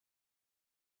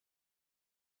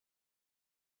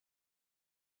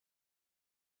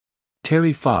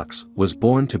Terry Fox was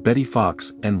born to Betty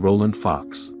Fox and Roland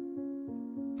Fox.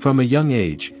 From a young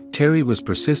age, Terry was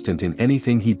persistent in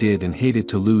anything he did and hated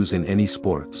to lose in any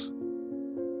sports.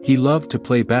 He loved to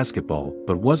play basketball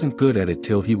but wasn't good at it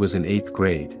till he was in 8th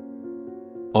grade.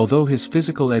 Although his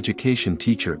physical education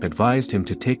teacher advised him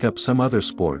to take up some other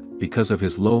sport because of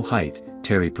his low height,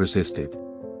 Terry persisted.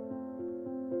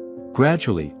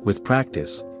 Gradually, with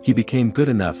practice, he became good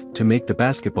enough to make the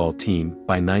basketball team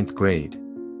by 9th grade.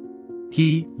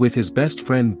 He, with his best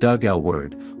friend Doug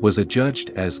Alward, was adjudged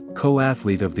as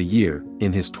Co-Athlete of the Year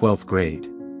in his 12th grade.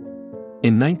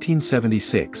 In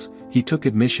 1976, he took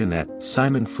admission at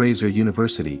Simon Fraser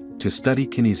University to study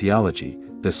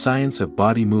kinesiology, the science of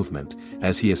body movement,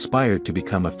 as he aspired to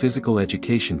become a physical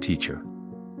education teacher.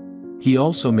 He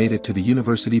also made it to the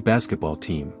university basketball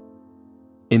team.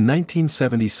 In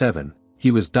 1977, he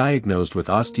was diagnosed with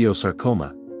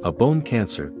osteosarcoma, a bone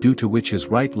cancer due to which his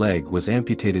right leg was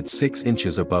amputated 6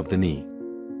 inches above the knee.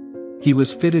 He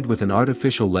was fitted with an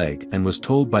artificial leg and was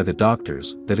told by the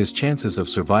doctors that his chances of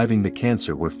surviving the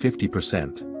cancer were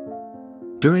 50%.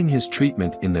 During his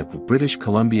treatment in the British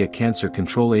Columbia Cancer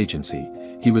Control Agency,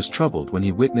 he was troubled when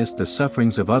he witnessed the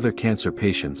sufferings of other cancer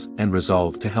patients and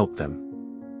resolved to help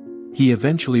them. He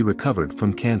eventually recovered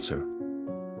from cancer.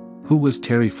 Who was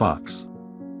Terry Fox?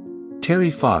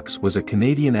 Terry Fox was a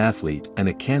Canadian athlete and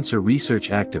a cancer research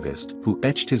activist who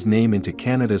etched his name into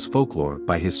Canada's folklore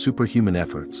by his superhuman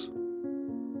efforts.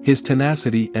 His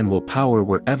tenacity and willpower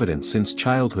were evident since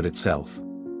childhood itself.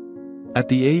 At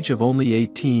the age of only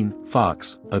 18,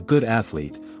 Fox, a good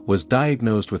athlete, was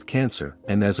diagnosed with cancer,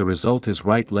 and as a result his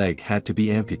right leg had to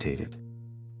be amputated.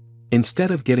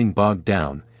 Instead of getting bogged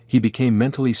down, he became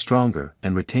mentally stronger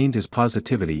and retained his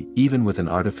positivity even with an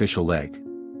artificial leg.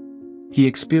 He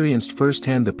experienced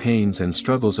firsthand the pains and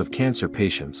struggles of cancer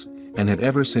patients, and had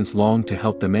ever since longed to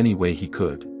help them any way he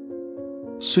could.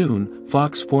 Soon,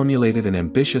 Fox formulated an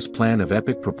ambitious plan of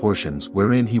epic proportions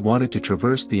wherein he wanted to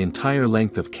traverse the entire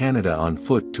length of Canada on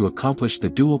foot to accomplish the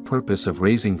dual purpose of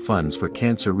raising funds for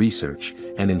cancer research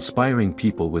and inspiring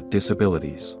people with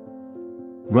disabilities.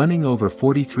 Running over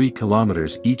 43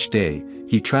 kilometers each day,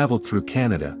 he traveled through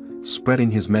Canada,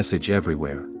 spreading his message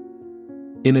everywhere.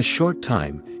 In a short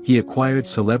time, he acquired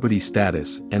celebrity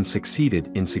status and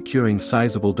succeeded in securing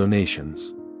sizable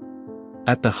donations.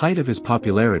 At the height of his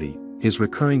popularity, his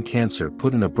recurring cancer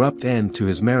put an abrupt end to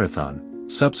his marathon,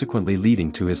 subsequently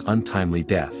leading to his untimely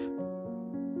death.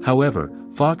 However,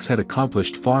 Fox had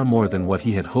accomplished far more than what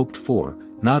he had hoped for,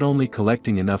 not only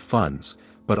collecting enough funds,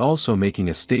 but also making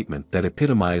a statement that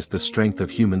epitomized the strength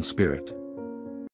of human spirit.